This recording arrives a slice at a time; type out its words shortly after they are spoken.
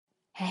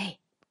Hey,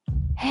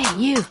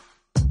 you.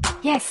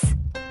 Yes,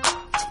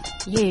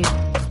 you.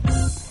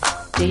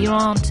 Do you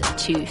want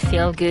to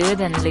feel good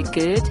and look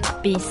good,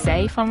 be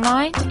safe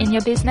online in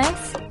your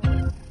business?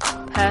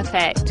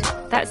 Perfect.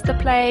 That's the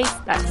place,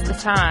 that's the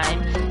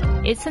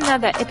time. It's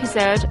another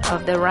episode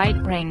of the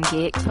Right Brain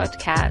Geek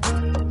podcast.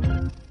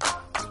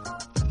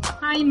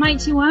 Hi,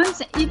 mighty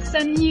ones. It's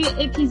a new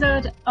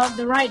episode of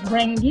the Right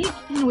Brain Geek,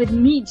 and with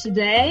me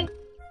today,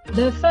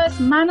 the first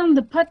man on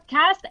the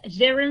podcast,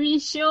 Jeremy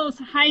Schultz.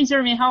 Hi,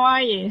 Jeremy. How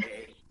are you?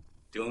 Hey,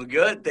 doing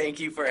good. Thank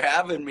you for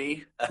having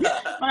me.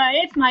 Well,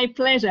 it's my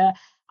pleasure.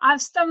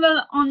 I've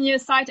stumbled on your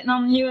site and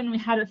on you, and we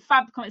had a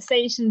fab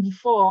conversation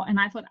before, and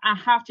I thought I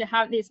have to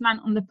have this man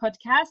on the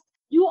podcast.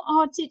 You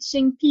are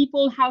teaching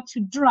people how to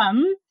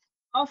drum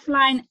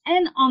offline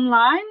and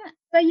online,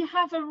 but you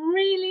have a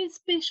really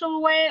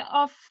special way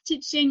of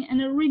teaching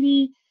and a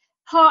really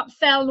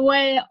heartfelt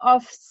way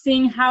of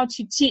seeing how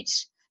to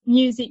teach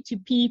music to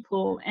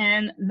people.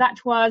 And that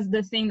was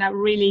the thing that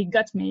really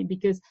got me,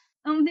 because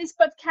on this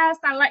podcast,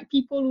 I like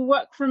people who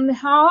work from the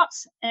heart,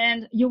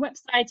 and your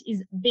website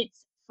is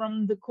Bits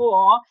from the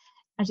Core.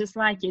 I just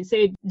like it.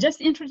 So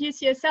just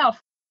introduce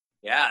yourself.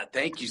 Yeah,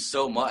 thank you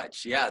so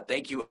much. Yeah,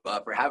 thank you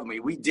for having me.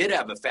 We did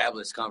have a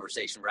fabulous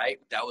conversation, right?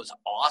 That was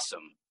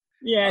awesome.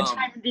 Yeah,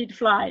 time did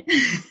fly.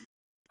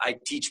 I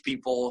teach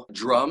people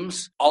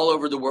drums all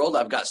over the world.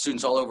 I've got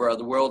students all over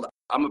the world.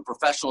 I'm a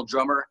professional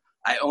drummer.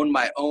 I own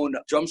my own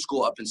drum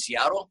school up in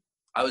Seattle.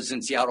 I was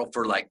in Seattle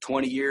for like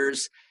 20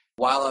 years.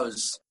 While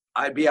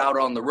I'd be out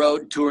on the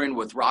road touring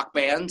with rock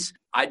bands.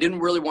 I didn't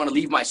really want to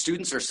leave my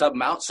students or sub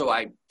them out, so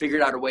I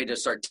figured out a way to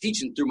start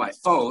teaching through my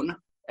phone.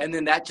 And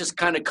then that just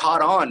kind of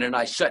caught on, and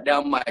I shut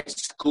down my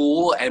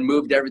school and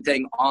moved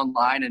everything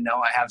online, and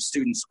now I have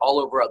students all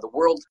over the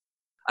world.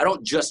 I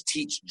don't just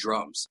teach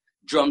drums.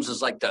 Drums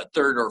is like the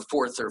third or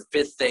fourth or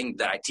fifth thing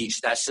that I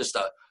teach. That's just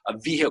a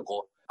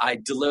vehicle. I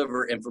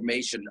deliver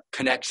information,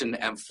 connection,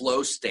 and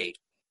flow state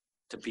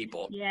to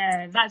people.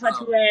 Yeah, that's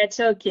what we were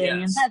talking. Yes,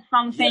 and that's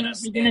something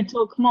we're going to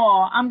talk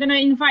more. I'm going to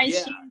invite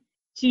you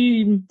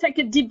to take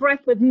a deep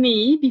breath with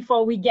me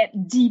before we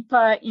get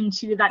deeper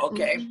into that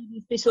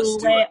really special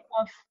way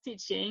of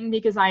teaching,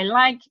 because I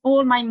like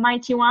all my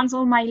mighty ones,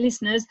 all my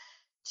listeners,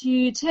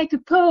 to take a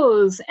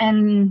pause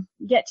and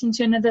get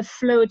into another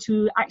flow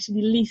to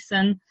actually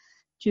listen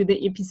to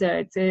the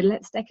episode. So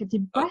let's take a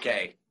deep breath.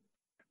 Okay.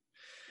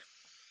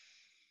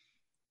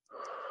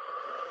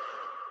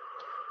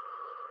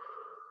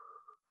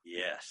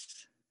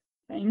 Yes.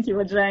 Thank you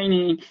for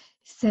joining.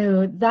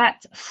 So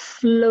that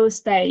flow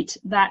state,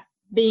 that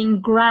being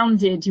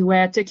grounded you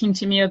were talking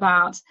to me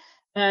about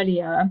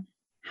earlier,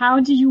 how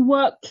do you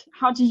work?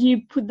 How do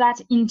you put that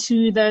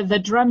into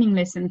the drumming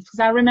lessons? Because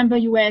I remember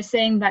you were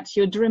saying that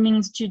your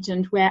drumming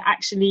students were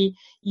actually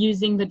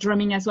using the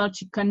drumming as well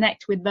to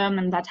connect with them,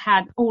 and that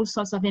had all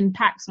sorts of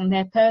impacts on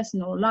their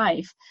personal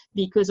life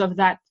because of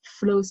that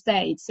flow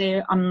state.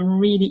 So I'm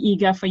really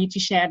eager for you to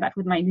share that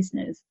with my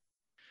listeners.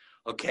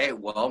 Okay,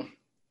 well,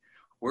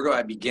 where do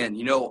I begin?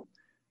 You know,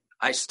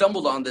 I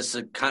stumbled on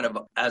this kind of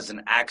as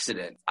an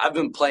accident. I've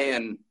been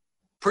playing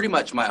pretty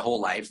much my whole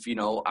life. You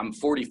know, I'm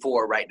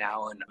 44 right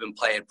now, and I've been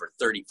playing for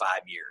 35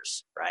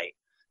 years, right?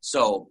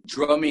 So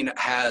drumming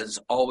has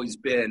always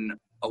been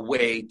a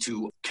way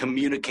to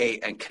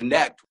communicate and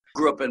connect.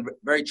 Grew up in a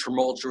very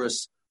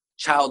tumultuous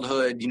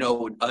childhood, you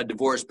know,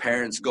 divorced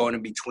parents, going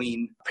in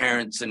between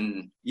parents,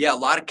 and a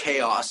lot of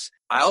chaos.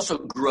 I also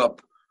grew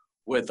up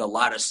with a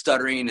lot of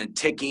stuttering and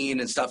ticking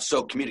and stuff,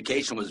 so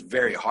communication was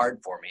very hard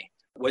for me.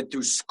 Went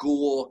through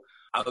school.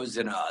 I was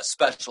in a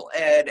special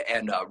ed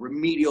and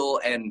remedial,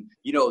 and,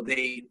 you know,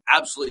 they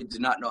absolutely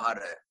did not know how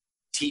to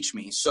teach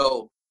me.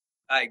 So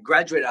I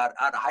graduated out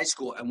of high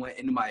school and went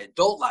into my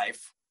adult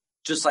life,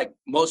 just like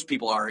most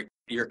people are.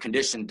 You're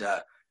conditioned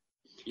to,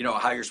 you know,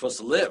 how you're supposed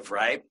to live,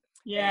 right?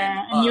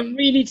 Yeah, and you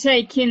really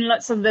take in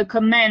lots of the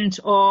comment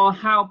or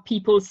how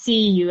people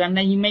see you, and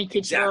then you make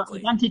it your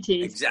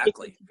identity.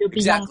 Exactly.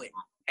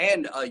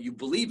 And you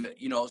believe it.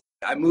 You know,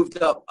 I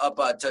moved up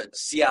to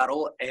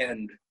Seattle,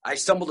 and I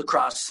stumbled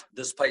across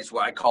this place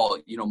where I call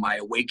it, you know, my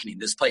awakening.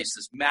 This place,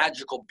 this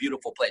magical,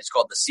 beautiful place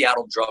called the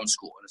Seattle Drum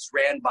School. And it's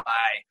ran by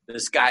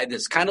this guy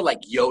that's kind of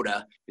like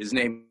Yoda. His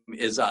name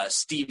is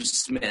Steve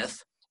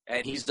Smith,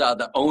 and he's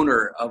the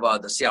owner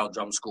of the Seattle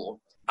Drum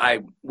School.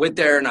 I went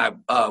there, and I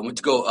went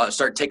to go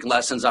start taking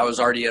lessons. I was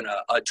already in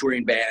a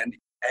touring band,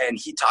 and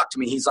he talked to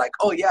me. He's like,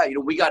 "Oh yeah, you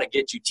know, we got to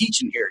get you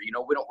teaching here. You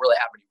know, we don't really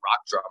have any rock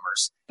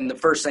drummers." And the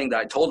first thing that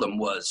I told him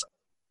was,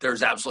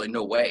 "There's absolutely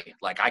no way.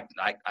 Like I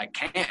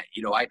can't.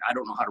 You know, I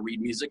don't know how to read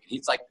music." And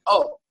he's like,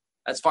 "Oh,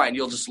 that's fine.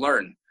 You'll just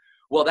learn."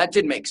 Well, that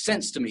didn't make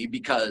sense to me,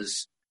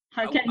 because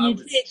how can you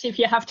teach if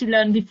you have to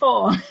learn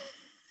before?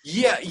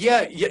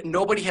 Yeah.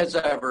 Nobody has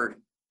ever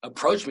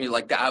approached me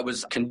like that. I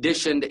was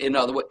conditioned in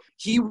other ways.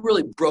 He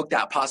really broke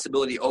that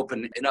possibility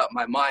open and up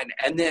my mind.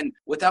 And then,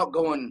 without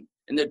going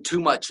into too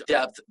much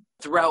depth,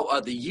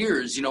 throughout the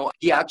years, you know,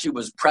 he actually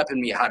was prepping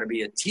me how to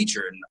be a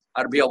teacher and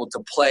how to be able to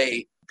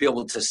play, be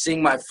able to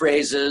sing my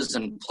phrases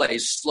and play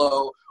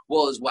slow.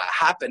 Well, what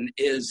happened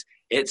is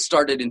it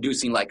started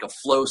inducing like a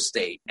flow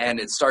state, and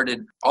it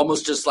started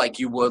almost just like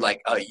you would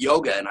like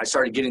yoga. And I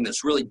started getting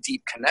this really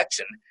deep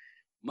connection.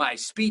 My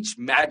speech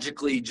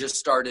magically just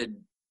started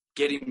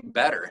getting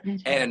better,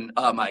 and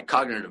my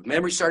cognitive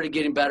memory started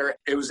getting better.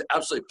 It was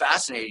absolutely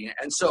fascinating.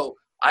 And so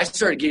I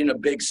started getting a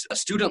big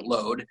student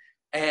load,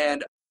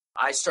 and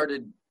I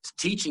started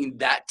teaching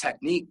that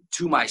technique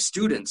to my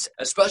students,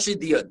 especially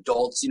the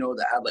adults,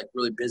 that had like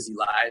really busy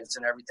lives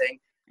and everything.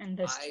 And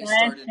the stress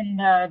and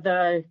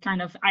the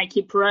kind of, I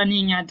keep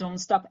running, I don't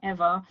stop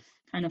ever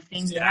kind of thing.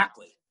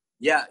 Exactly.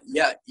 Yeah.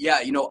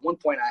 At one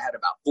point I had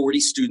about 40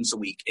 students a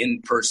week in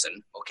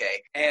person.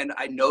 Okay. And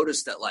I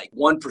noticed that like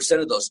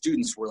 1% of those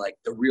students were like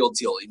the real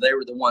deal. They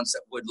were the ones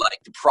that would like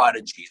the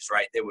prodigies,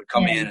 right? They would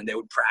come in and they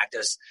would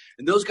practice,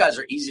 and those guys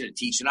are easy to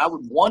teach. And I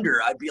would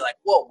wonder, I'd be like,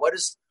 whoa,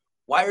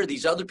 why are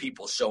these other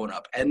people showing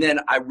up? And then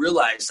I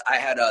realized I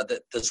had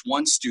this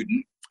one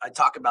student. I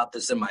talk about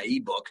this in my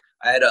ebook.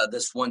 I had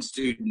this one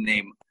student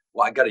named,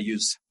 I got to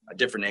use a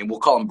different name. We'll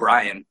call him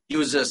Brian. He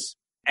was this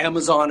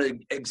Amazon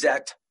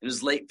exec in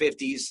his late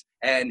 50s,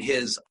 and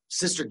his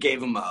sister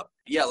gave him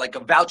like a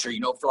voucher,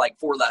 for like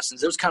 4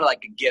 lessons. It was kind of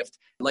like a gift,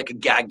 like a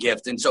gag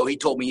gift. And so he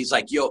told me, he's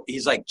like,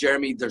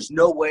 Jeremy, there's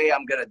no way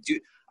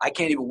I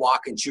can't even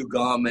walk and chew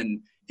gum.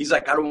 And he's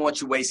like, I don't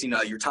want you wasting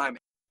your time.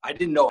 I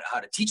didn't know how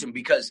to teach him,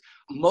 because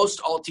most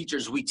all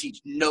teachers, we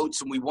teach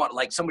notes, and we want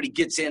like somebody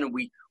gets in and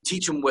we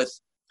teach them with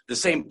the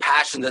same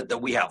passion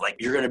that we have. Like,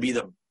 you're going to be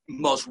the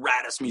most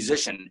raddest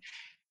musician.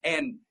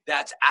 And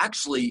that's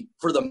actually,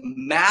 for the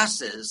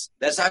masses,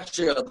 that's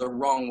actually the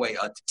wrong way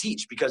to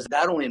teach, because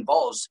that only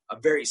involves a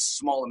very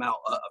small amount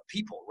of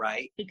people,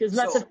 right? Because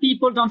lots of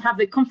people don't have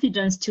the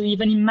confidence to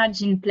even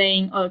imagine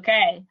playing.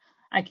 Okay,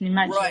 I can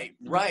imagine.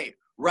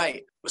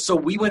 Right. So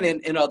we went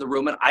in the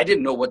room, and I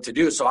didn't know what to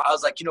do. So I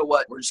was like, you know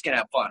what? We're just going to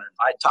have fun. And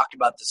I talked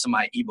about this in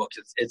my ebook.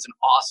 It's an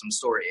awesome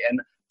story.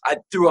 And I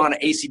threw on an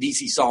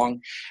AC/DC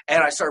song,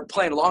 and I started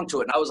playing along to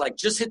it. And I was like,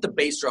 just hit the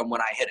bass drum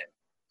when I hit it.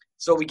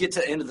 So we get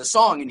to the end of the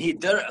song, and he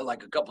did it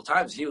like a couple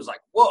times. He was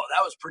like, whoa,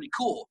 that was pretty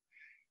cool.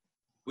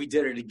 We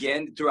did it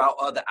again throughout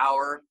the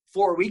hour.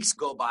 4 weeks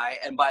go by,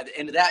 and by the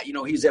end of that,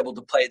 he's able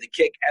to play the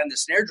kick and the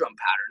snare drum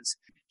patterns.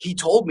 He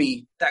told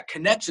me that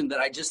connection that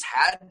I just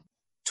had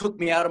took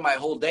me out of my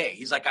whole day.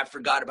 He's like, I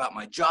forgot about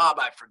my job.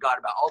 I forgot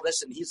about all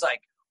this. And he's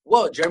like,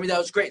 whoa, Jeremy, that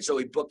was great. So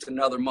he booked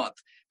another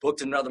month.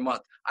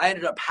 I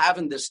ended up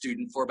having this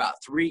student for about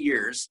 3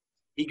 years.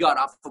 He got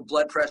off of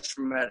blood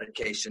pressure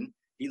medication.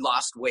 He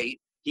lost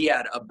weight. He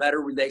had a better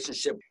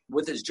relationship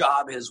with his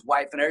job, his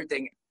wife, and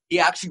everything. He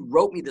actually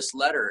wrote me this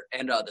letter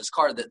and this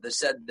card that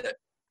said that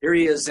here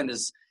he is in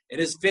his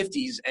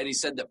 50s, and he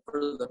said that for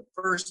the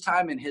first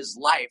time in his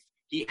life,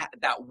 he had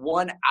that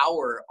 1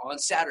 hour on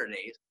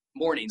Saturday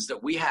mornings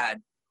that we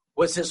had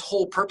was his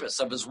whole purpose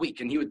of his week,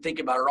 and he would think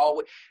about it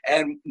all.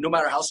 And no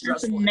matter how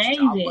stressful his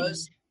job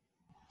was.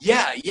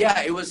 Yeah,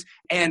 it was.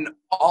 And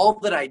all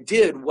that I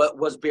did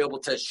was be able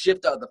to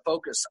shift the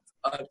focus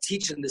of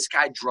teaching this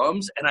guy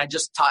drums. And I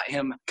just taught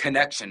him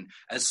connection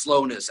and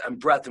slowness and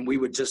breath. And we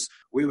would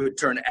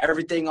turn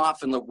everything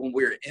off. And when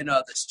we were in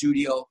the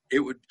studio,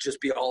 it would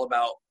just be all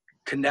about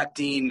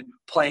connecting,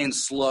 playing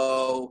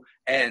slow,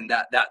 and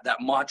that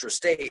mantra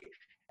state.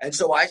 And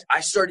so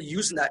I started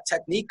using that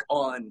technique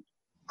on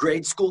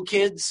grade school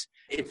kids.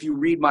 If you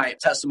read my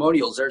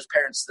testimonials, there's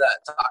parents that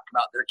talk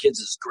about their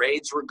kids'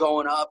 grades were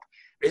going up.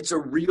 It's a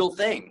real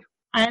thing.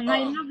 And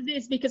I love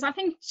this, because I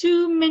think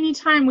too many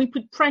times we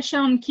put pressure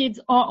on kids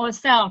or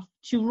ourselves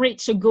to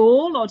reach a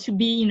goal, or to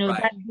be,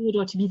 that good,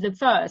 or to be the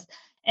first.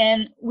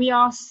 And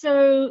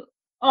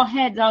our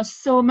heads are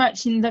so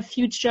much in the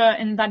future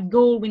and that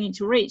goal we need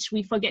to reach.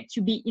 We forget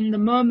to be in the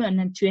moment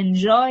and to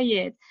enjoy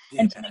it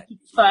and to make it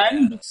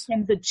fun. It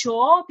becomes a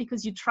chore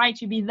because you try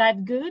to be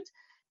that good.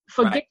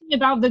 Forgetting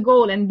about the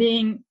goal and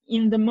being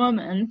in the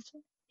moment.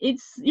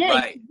 It's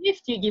a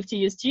gift you give to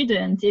your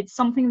student. It's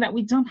something that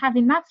we don't have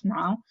enough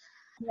now.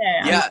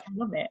 I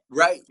love it.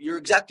 Right. You're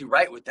exactly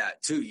right with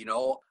that too.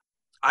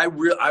 I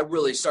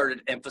really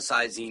started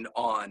emphasizing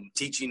on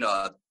teaching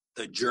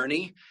the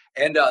journey.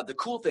 And the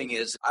cool thing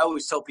is, I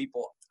always tell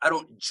people, I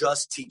don't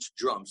just teach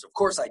drums. Of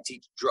course I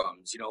teach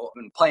drums, I've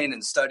been playing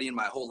and studying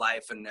my whole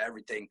life and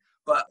everything,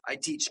 but I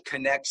teach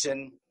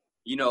connection,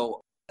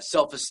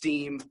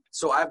 self-esteem.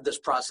 So I have this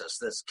process,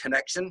 this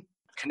connection,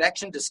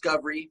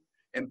 discovery,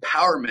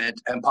 empowerment,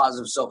 and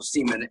positive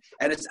self-esteem.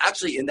 And it's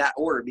actually in that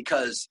order,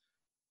 because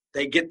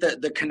they get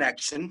the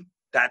connection.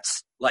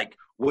 That's like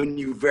when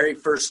you very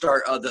first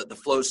start the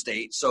flow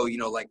state. So,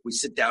 like we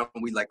sit down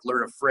and we like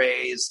learn a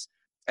phrase.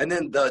 And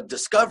then the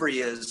discovery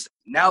is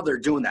now they're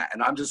doing that.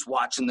 And I'm just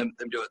watching them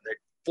do it. They're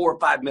 4 or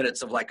 5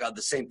 minutes of like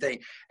the same thing.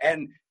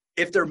 And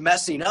if they're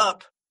messing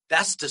up,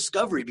 that's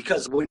discovery,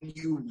 because when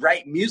you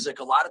write music,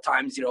 a lot of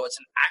times, it's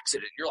an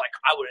accident. You're like,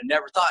 I would have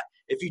never thought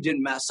if you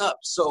didn't mess up.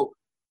 So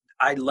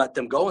I let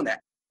them go in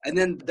that. And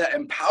then the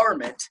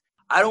empowerment,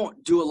 I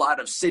don't do a lot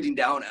of sitting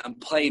down and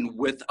playing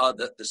with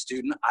the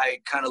student. I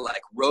kind of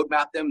like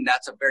roadmap them.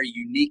 That's a very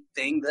unique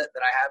thing that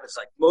I have. It's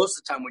like most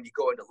of the time when you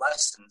go into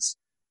lessons,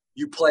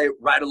 you play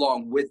right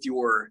along with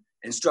your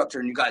instructor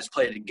and you guys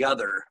play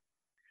together,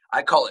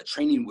 I call it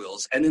training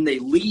wheels. And then they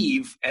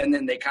leave and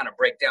then they kind of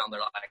break down. They're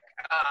like,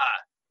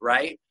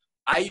 right?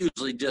 I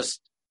usually just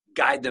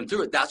guide them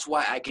through it. That's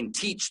why I can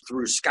teach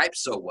through Skype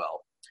so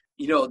well.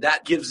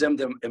 That gives them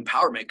the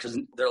empowerment because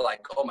they're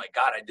like, oh my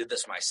God, I did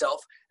this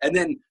myself. And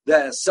then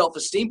the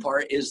self-esteem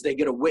part is they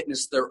get to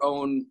witness their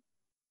own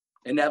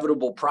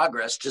inevitable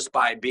progress just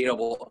by being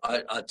able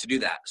to do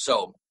that.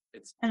 So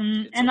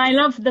and I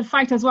love the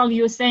fact as well,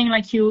 you're saying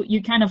like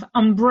you kind of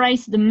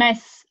embrace the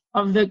mess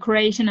of the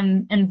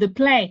creation and the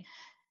play,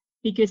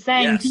 because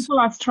saying people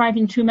are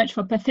striving too much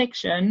for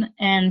perfection,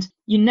 and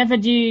you never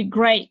do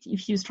great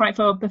if you strive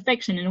for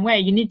perfection. In a way,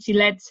 you need to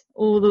let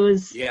all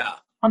those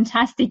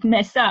fantastic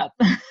mess up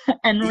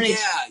and rich.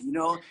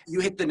 You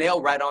hit the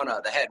nail right on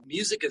the head.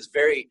 Music is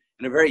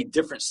in a very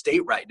different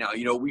state right now.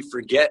 We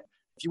forget,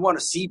 if you want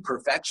to see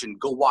perfection,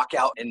 go walk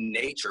out in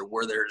nature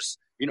where there's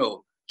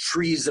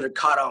trees that are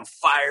caught on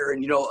fire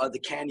and the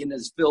canyon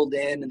is filled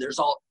in and there's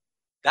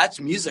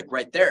that's music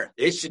right there.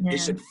 It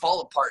should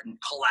fall apart and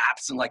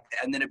collapse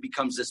and then it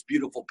becomes this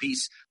beautiful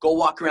piece. Go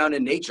walk around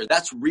in nature.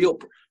 That's real.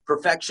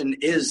 Perfection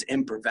is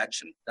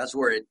imperfection. That's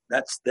where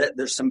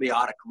there's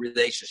symbiotic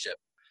relationship.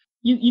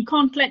 You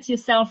can't let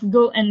yourself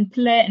go and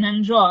play and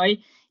enjoy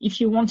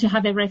if you want to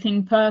have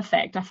everything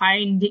perfect. I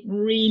find it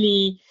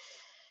really,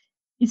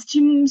 it's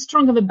too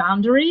strong of a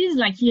boundaries.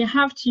 Like you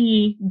have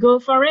to go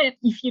for it.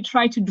 If you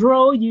try to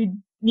draw, you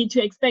need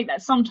to expect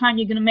that sometime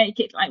you're going to make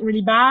it like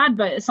really bad,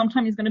 but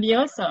sometimes it's going to be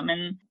awesome.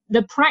 And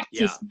the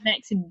practice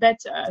makes it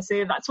better.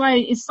 So that's why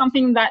it's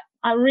something that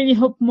I really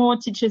hope more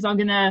teachers are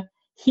going to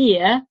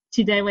hear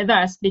today with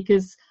us,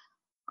 because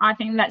I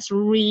think that's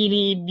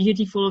really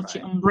beautiful to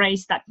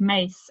embrace that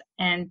mess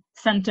and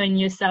center in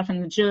yourself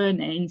and the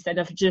journey instead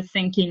of just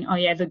thinking,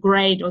 the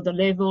grade or the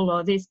level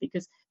or this,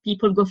 because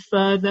people go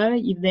further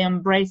if they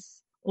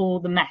embrace all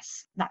the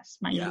mess. That's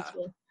my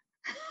little.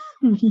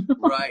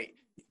 Right.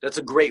 That's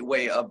a great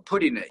way of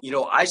putting it.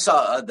 I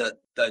saw the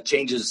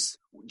changes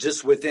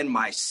just within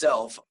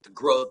myself, the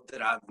growth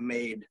that I've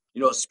made,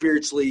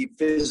 spiritually,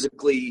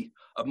 physically,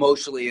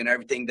 emotionally, and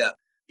everything, that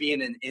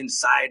being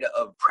inside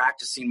of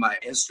practicing my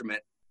instrument,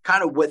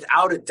 kind of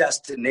without a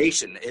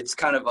destination. It's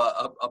kind of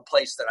a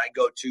place that I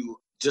go to,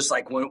 just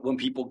like when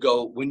people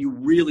go, when you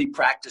really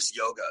practice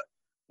yoga,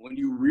 when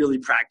you really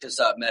practice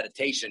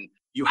meditation,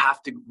 you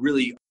have to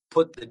really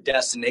put the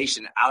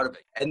destination out of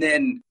it. And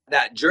then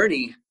that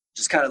journey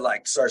just kind of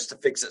like starts to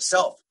fix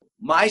itself.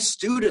 My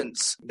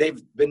students,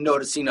 they've been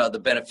noticing the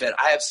benefit.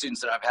 I have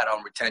students that I've had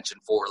on retention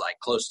for like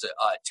close to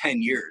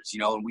 10 years,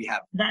 and we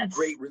have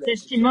great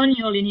relationships.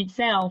 Testimonial in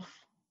itself.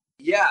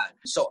 Yeah.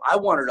 So I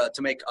wanted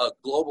to make a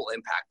global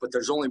impact, but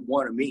there's only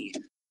one of me.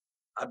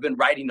 I've been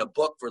writing a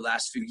book for the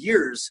last few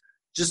years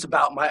just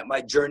about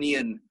my journey,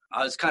 and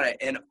I was kind of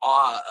in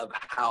awe of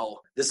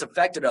how this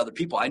affected other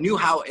people. I knew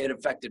how it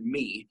affected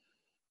me.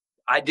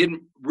 I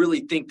didn't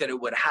really think that it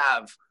would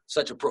have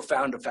such a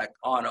profound effect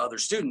on other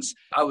students.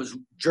 I was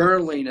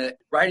journaling it,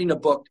 writing a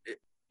book,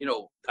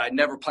 I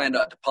never planned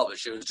to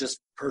publish. It was just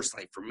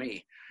personally for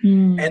me.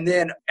 And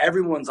then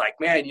everyone's like,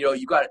 man,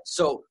 you got it.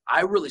 So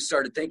I really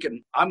started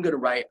thinking, I'm going to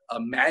write a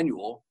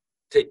manual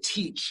to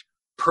teach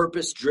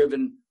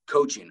purpose-driven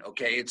coaching.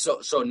 Okay. It's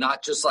so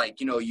not just like,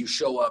 you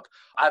show up.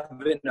 I've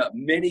been to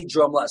many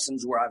drum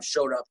lessons where I've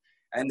showed up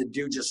and the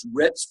dude just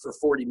rips for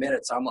 40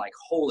 minutes. I'm like,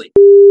 holy,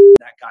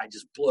 that guy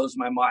just blows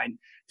my mind.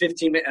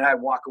 15 minutes. And I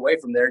walk away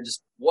from there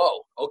just,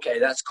 whoa, okay,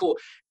 that's cool.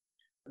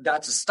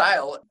 That's a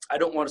style. I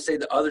don't want to say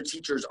that other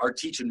teachers are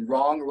teaching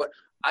wrong or what.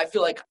 I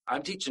feel like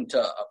I'm teaching to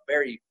a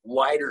very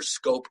wider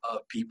scope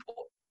of people.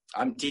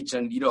 I'm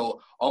teaching,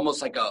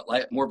 almost like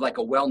more of like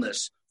a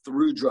wellness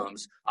through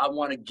drums. I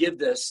want to give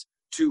this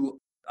to,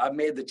 I've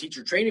made the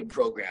teacher training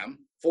program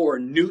for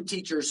new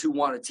teachers who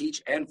want to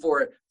teach and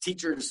for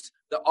teachers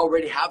that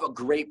already have a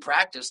great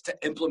practice to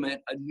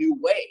implement a new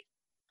way.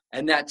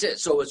 And that's it.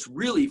 So it's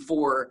really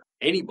for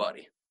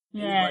anybody.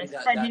 Yeah,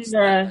 spreading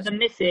the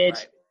message.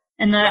 Right.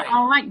 And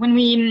I like when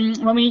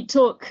we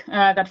talk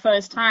that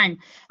first time,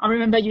 I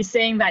remember you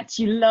saying that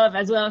you love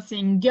as well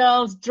seeing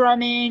girls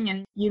drumming,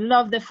 and you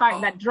love the fact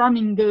that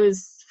drumming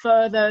goes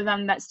further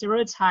than that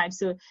stereotype.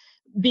 So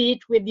be it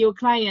with your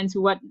clients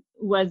who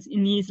was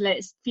in his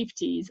late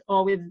 50s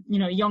or with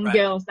young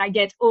girls that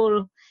get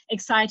all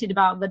excited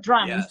about the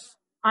drums. Yes.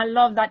 I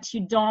love that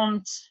you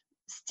don't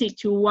stick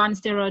to one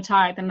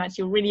stereotype and that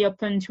you're really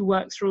open to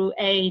work through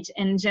age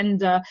and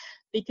gender,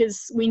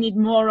 because we need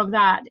more of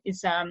that.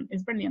 It's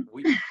brilliant.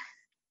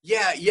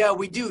 Yeah,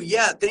 we do.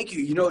 Yeah, thank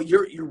you.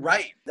 You're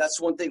right. That's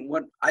one thing.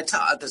 When I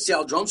taught at the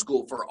Seattle Drum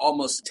School for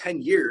almost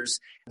 10 years,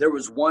 there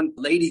was one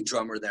lady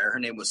drummer there. Her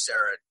name was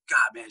Sarah.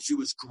 God, man, she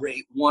was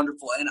great,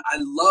 wonderful. And I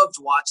loved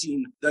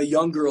watching the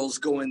young girls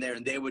go in there,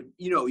 and they would,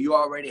 you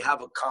already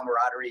have a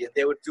camaraderie, and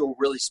they would feel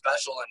really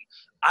special. And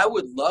I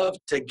would love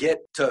to get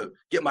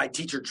my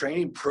teacher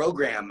training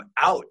program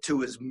out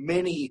to as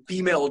many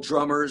female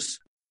drummers.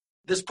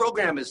 This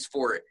program is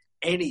for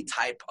any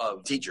type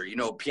of teacher,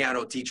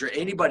 piano teacher.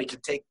 Anybody can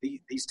take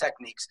these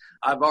techniques.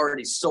 I've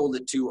already sold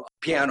it to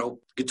piano,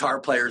 guitar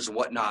players and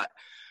whatnot.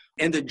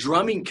 in the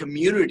drumming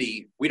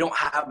community, we don't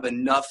have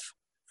enough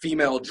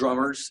female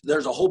drummers.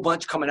 There's a whole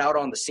bunch coming out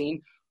on the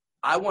scene.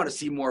 I want to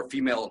see more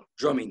female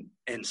drumming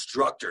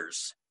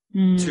instructors.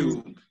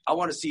 I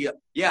want to see,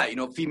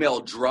 female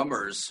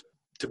drummers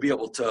to be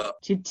able to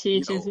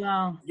teach as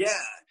well. Yeah.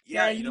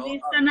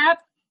 Listen up,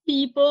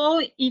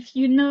 people. If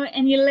you know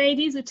any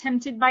ladies who are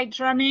tempted by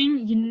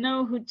drumming, you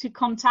know who to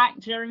contact.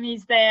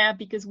 Jeremy's there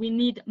because we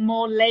need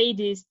more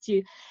ladies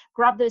to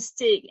grab the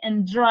stick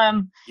and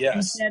drum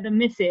and share the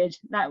message.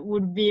 That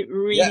would be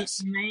really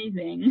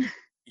amazing.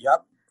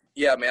 Yep.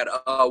 Yeah, man.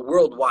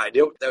 Worldwide,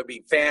 that would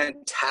be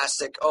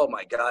fantastic. Oh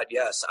my God,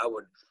 yes, I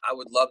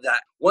would love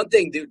that. One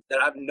thing, dude, that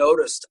I've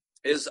noticed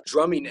is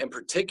drumming in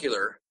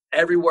particular.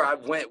 Everywhere I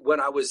went, when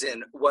I was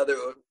in, whether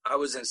I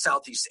was in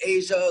Southeast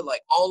Asia,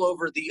 like all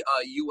over the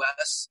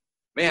U.S.,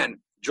 man,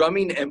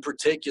 drumming in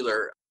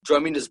particular,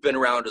 drumming has been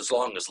around as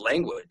long as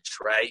language,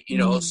 right?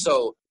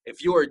 So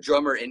if you are a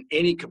drummer in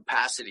any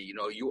capacity,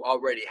 you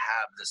already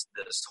have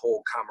this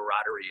whole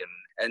camaraderie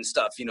and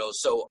stuff,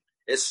 so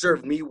it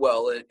served me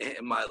well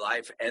in my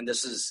life. And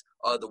this is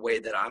the way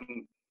that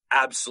I'm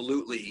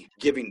absolutely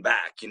giving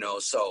back,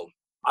 So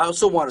I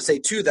also want to say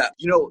too that,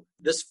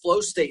 this flow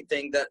state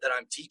thing that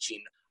I'm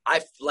teaching,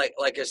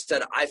 like I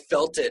said, I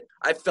felt it.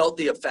 I felt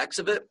the effects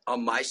of it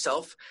on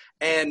myself.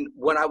 And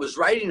when I was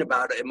writing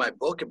about it in my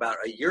book about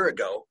a year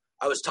ago,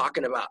 I was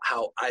talking about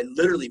how I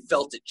literally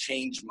felt it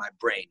change my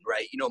brain,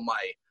 right?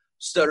 My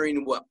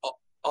stuttering was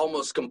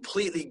almost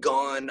completely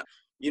gone.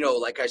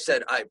 Like I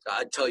said, I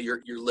tell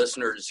your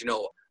listeners,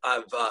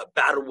 I've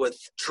battled with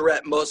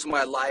Tourette most of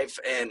my life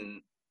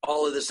and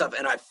all of this stuff.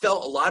 And I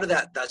felt a lot of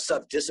that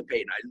stuff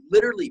dissipate. And I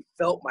literally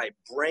felt my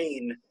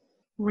brain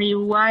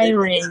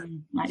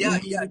rewiring.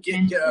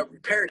 Get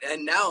repaired.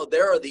 And now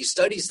there are these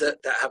studies that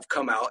have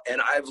come out, and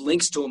I have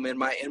links to them in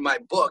my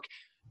book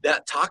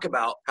that talk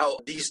about how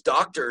these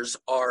doctors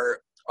are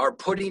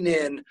putting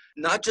in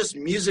not just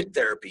music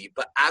therapy,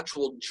 but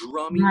actual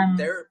drumming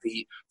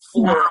therapy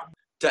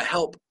to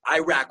help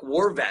Iraq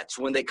war vets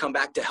when they come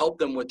back, to help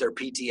them with their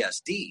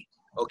PTSD.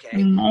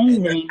 Okay. Amazing.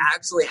 And they're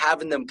actually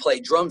having them play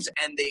drums.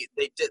 And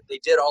they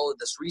did all of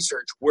this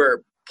research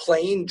where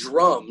playing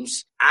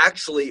drums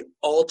actually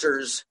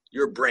alters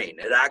your brain.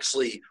 It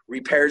actually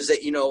repairs it.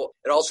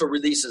 It also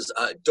releases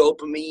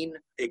dopamine.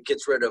 It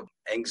gets rid of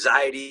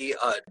anxiety,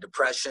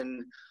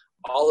 depression,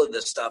 all of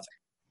this stuff.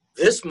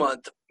 This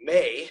month,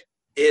 May,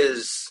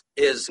 is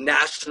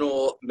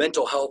National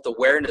Mental Health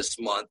Awareness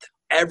Month.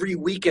 Every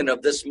weekend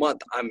of this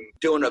month, I'm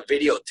doing a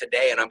video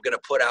today, and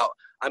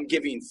I'm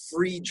giving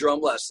free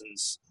drum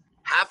lessons,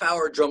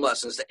 half-hour drum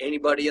lessons to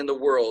anybody in the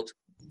world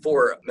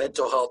for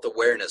Mental Health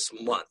Awareness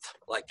Month,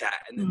 like that.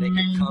 And then they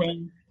can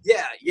come.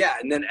 Yeah.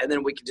 And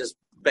then we can just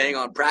bang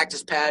on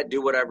practice pad,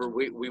 do whatever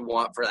we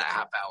want for that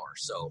half hour.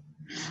 So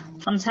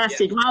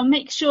fantastic. Well, I'll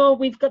make sure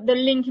we've got the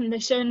link in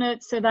the show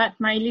notes so that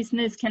my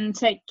listeners can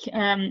take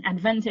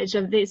advantage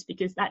of this,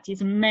 because that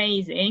is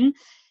amazing.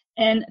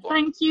 And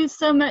thank you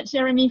so much,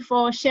 Jeremy,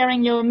 for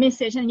sharing your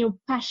message and your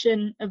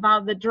passion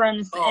about the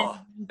drums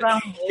and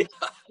grounded,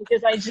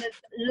 because I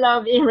just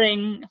love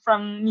hearing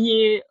from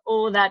you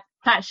all that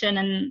passion,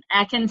 and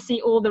I can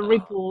see all the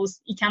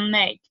ripples it can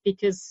make,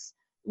 because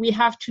we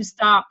have to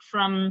start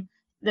from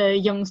the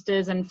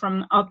youngsters and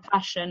from our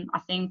passion, I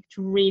think,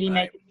 to really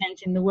make a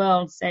dent in the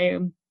world.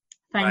 So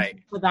thank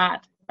you for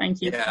that.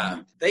 Thank you.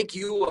 Yeah. Thank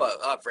you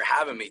for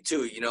having me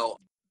too.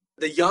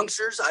 The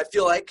youngsters, I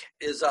feel like,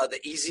 is the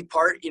easy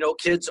part.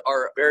 Kids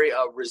are very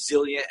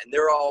resilient, and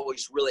they're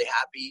always really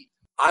happy.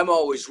 I'm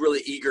always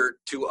really eager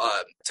to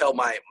tell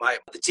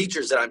the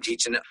teachers that I'm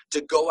teaching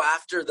to go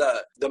after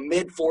the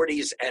mid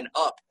 40s and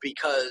up,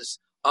 because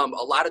a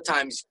lot of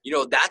times,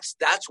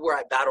 that's where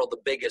I battle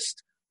the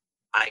biggest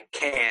I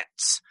can't.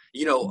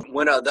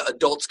 When the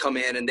adults come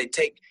in and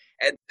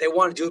they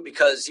want to do it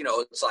because,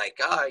 it's like,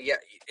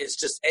 it's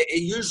just,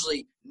 it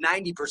usually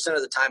 90%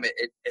 of the time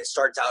it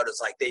starts out as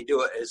like they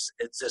do it as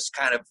it's just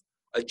kind of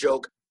a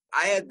joke.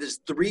 I had this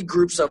 3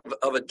 groups of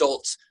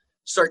adults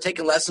start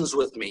taking lessons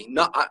with me.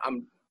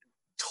 I'm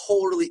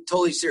totally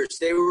serious.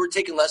 They were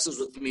taking lessons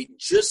with me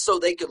just so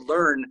they could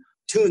learn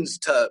tunes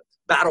to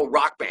battle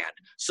rock band.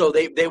 So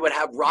they would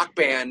have rock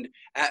band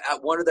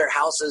at one of their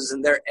houses,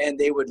 and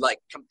they would like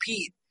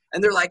compete.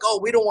 And they're like, oh,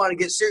 we don't want to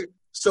get serious.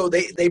 So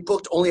they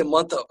booked only a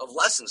month of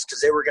lessons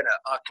because they were going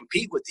to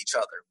compete with each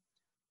other.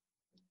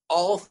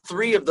 All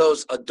 3 of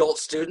those adult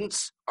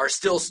students are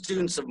still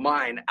students of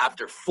mine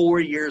after 4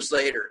 years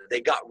later.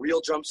 They got real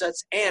drum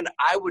sets, and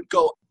I would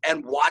go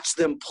and watch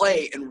them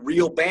play in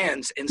real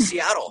bands in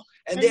Seattle.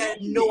 And they had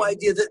no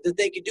idea that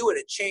they could do it.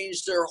 It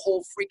changed their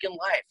whole freaking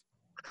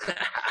life.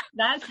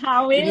 That's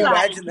how we Can you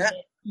like imagine that?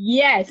 it.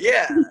 Yes.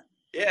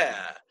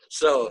 Yeah.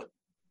 So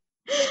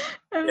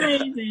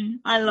amazing.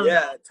 I love it.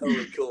 Yeah,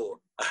 totally cool.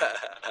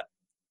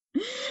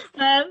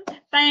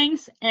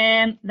 Thanks.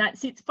 And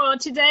that's it for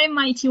today,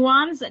 mighty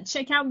ones.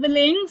 Check out the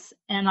links,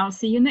 and I'll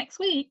see you next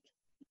week.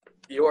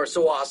 You are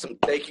so awesome.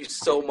 Thank you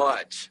so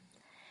much.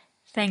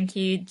 Thank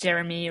you,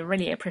 Jeremy.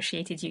 Really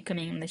appreciated you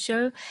coming on the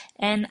show.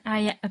 And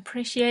I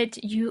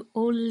appreciate you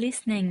all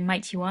listening,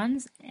 mighty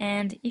ones.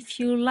 And if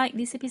you like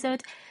this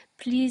episode,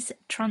 please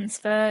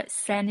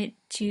send it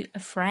to a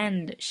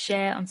friend,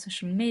 share on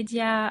social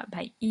media,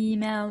 by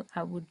email.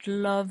 I would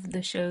love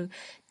the show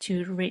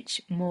to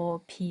reach more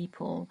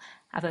people.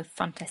 Have a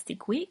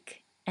fantastic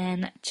week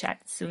and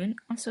chat soon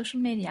on social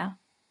media.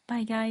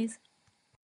 Bye, guys.